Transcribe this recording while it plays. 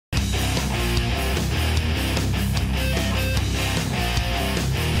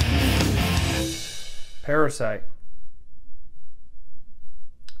Parasite.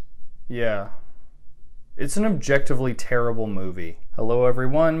 Yeah. It's an objectively terrible movie. Hello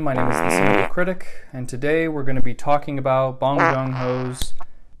everyone, my name is the Cynical Critic, and today we're going to be talking about Bong Joon-ho's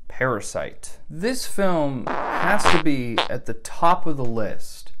Parasite. This film has to be at the top of the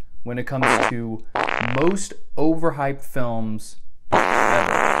list when it comes to most overhyped films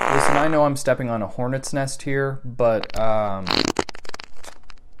ever. Listen, I know I'm stepping on a hornet's nest here, but yeah,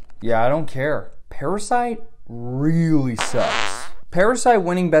 I don't care. Parasite really sucks. Parasite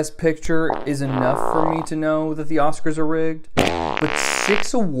winning Best Picture is enough for me to know that the Oscars are rigged, but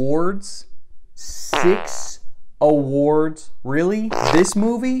 6 awards? 6 awards? Really? This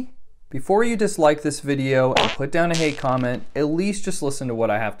movie? Before you dislike this video and put down a hate comment, at least just listen to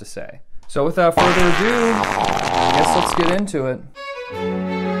what I have to say. So without further ado, I guess let's get into it.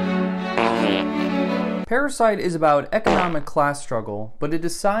 Parasite is about economic class struggle, but it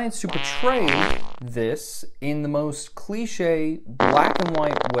decides to portray this in the most cliche, black and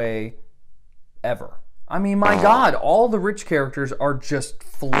white way ever. I mean, my God, all the rich characters are just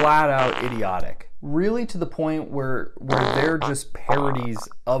flat out idiotic. Really to the point where they're just parodies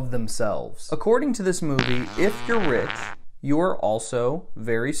of themselves. According to this movie, if you're rich, you are also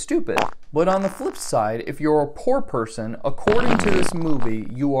very stupid. But on the flip side, if you're a poor person, according to this movie,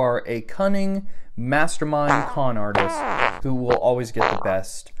 you are a cunning, mastermind con artist who will always get the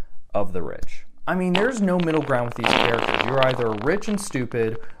best of the rich. I mean, there's no middle ground with these characters. You're either rich and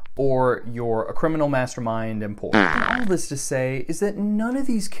stupid, or you're a criminal mastermind and poor. And all this to say is that none of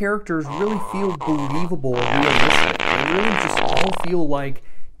these characters really feel believable or realistic. They really just all feel like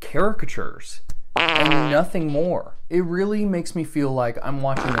caricatures and nothing more. It really makes me feel like I'm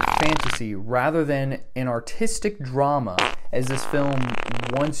watching a fantasy rather than an artistic drama, as this film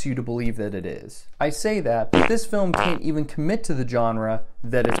wants you to believe that it is. I say that, but this film can't even commit to the genre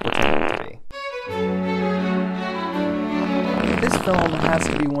that it's pretending to be. This film has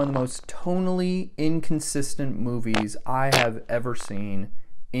to be one of the most tonally inconsistent movies I have ever seen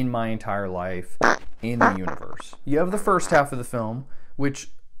in my entire life in the universe. You have the first half of the film, which,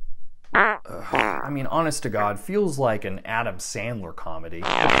 I mean, honest to God, feels like an Adam Sandler comedy. The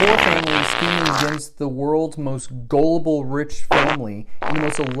poor family is scheming against the world's most gullible rich family in the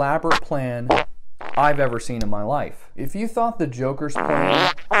most elaborate plan I've ever seen in my life. If you thought the Joker's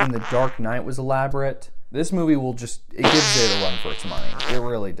plan in The Dark Knight was elaborate, this movie will just, it gives it a run for its money. It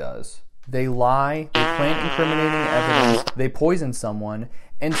really does. They lie, they plant incriminating evidence, they poison someone,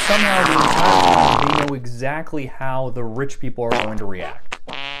 and somehow the entire time they know exactly how the rich people are going to react.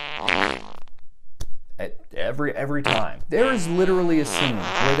 Every time. There is literally a scene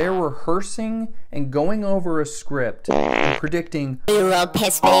where they're rehearsing and going over a script and predicting, "You real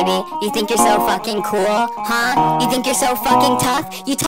pissed, baby? You think you're so fucking cool, huh? You think you're so fucking tough? You